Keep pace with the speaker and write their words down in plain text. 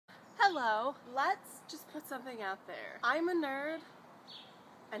Hello, let's just put something out there. I'm a nerd,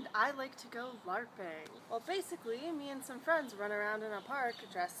 and I like to go LARPing. Well, basically, me and some friends run around in a park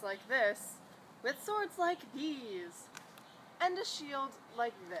dressed like this, with swords like these, and a shield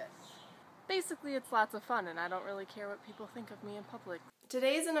like this. Basically, it's lots of fun, and I don't really care what people think of me in public.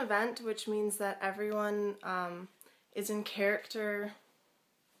 Today's an event, which means that everyone is in character.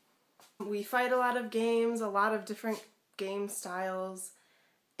 We fight a lot of games, a lot of different game styles,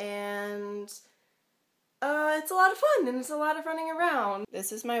 and it's a lot of fun, and it's a lot of running around.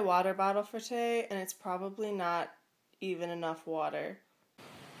 This is my water bottle for today, and it's probably not even enough water.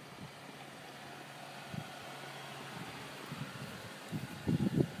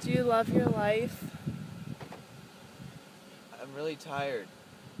 Do you love your life? I'm really tired.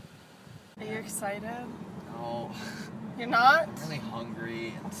 Are you excited? No. You're not? I'm really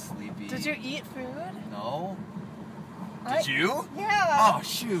hungry and sleepy. Did you eat food? No. Did you? Yeah. Oh,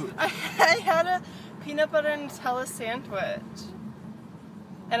 shoot. I had a peanut butter and Nutella sandwich.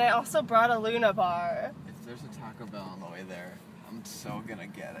 And I also brought a Luna bar. If there's a Taco Bell on the way there, I'm so gonna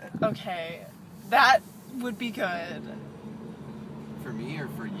get it. Okay. That would be good. For me or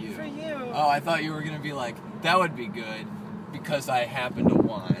for you? For you. Oh, I thought you were gonna be like, that would be good because I happen to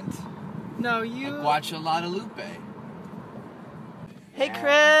want. No, you... Like, Guadalupe. Hey,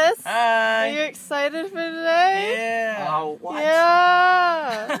 Chris. Hi. Are you excited for today? Yeah. Oh, what?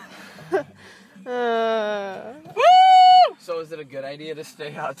 Yeah. Woo! So is it a good idea to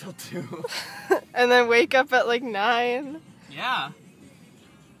stay out till 2? And then wake up at like 9? Yeah.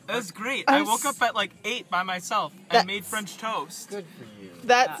 It was great. I woke up at like 8 by myself and made French toast. Good for you.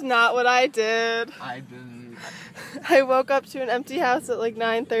 That's not what I did. I didn't. I woke up to an empty house at like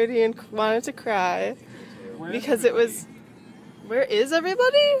 9:30 and wanted to cry. Because it was... Where is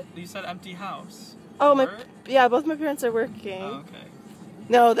everybody? You said empty house. Oh, Where? yeah, both my parents are working. Oh, okay.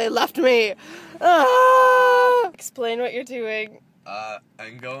 No, they left me. Ah! Explain what you're doing.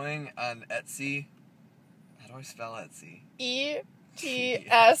 I'm going on Etsy. How do I spell Etsy? Etsy.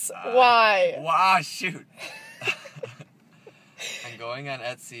 Wow, shoot. I'm going on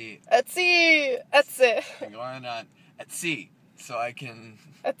Etsy. Etsy. I'm going on Etsy, so I can...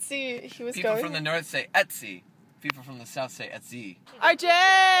 Etsy. He was People going. from the north say Etsy. People from the south say Etsy.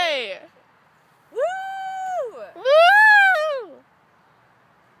 RJ! Woo! Woo!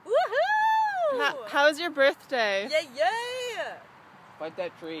 Woohoo! How's your birthday? Yeah! Fight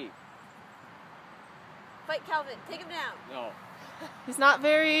that tree. Fight Calvin. Take him down. No. He's not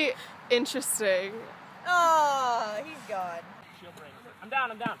very interesting. Oh, he's gone. Shield ring. I'm down.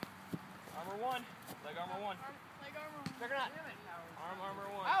 Armor 1. Leg armor 1. Juggernaut. Armor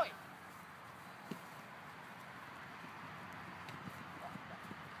 1. Owie.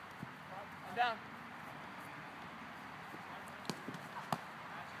 I'm down.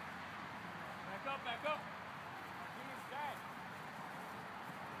 Back up. Junior's dead.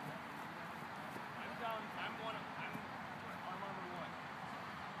 I'm down. I'm armor 1.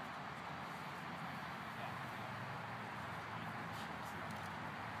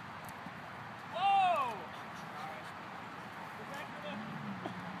 Whoa!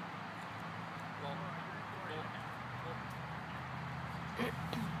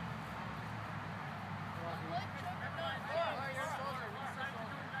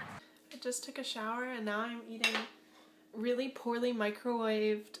 I just took a shower and now I'm eating really poorly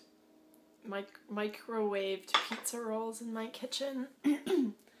microwaved pizza rolls in my kitchen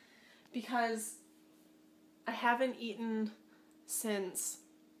because I haven't eaten since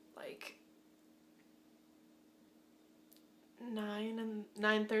like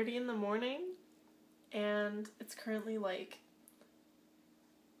 9:30 in the morning, and it's currently like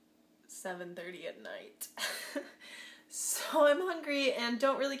 7:30 at night. So I'm hungry and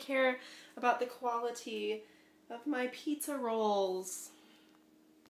don't really care about the quality of my pizza rolls.